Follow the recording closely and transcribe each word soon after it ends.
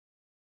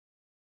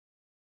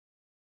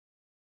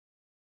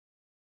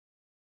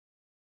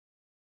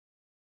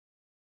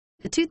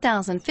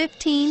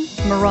2015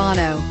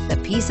 Murano. The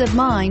peace of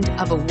mind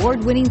of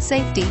award-winning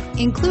safety,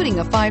 including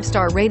a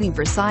 5-star rating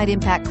for side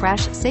impact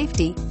crash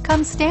safety,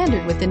 comes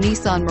standard with the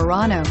Nissan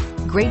Murano.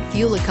 Great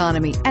fuel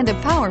economy and a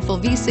powerful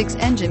V6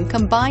 engine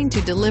combine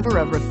to deliver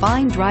a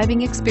refined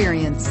driving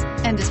experience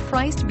and is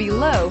priced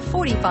below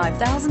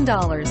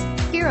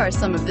 $45,000. Here are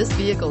some of this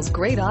vehicle's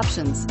great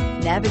options: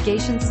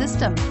 navigation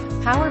system,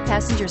 power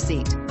passenger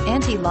seat,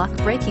 anti-lock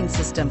braking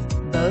system,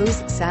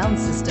 Bose sound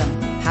system,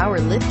 power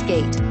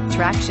liftgate,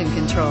 traction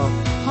control,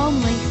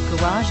 home link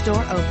garage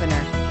door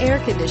opener, air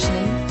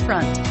conditioning,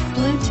 front,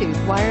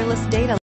 Bluetooth wireless data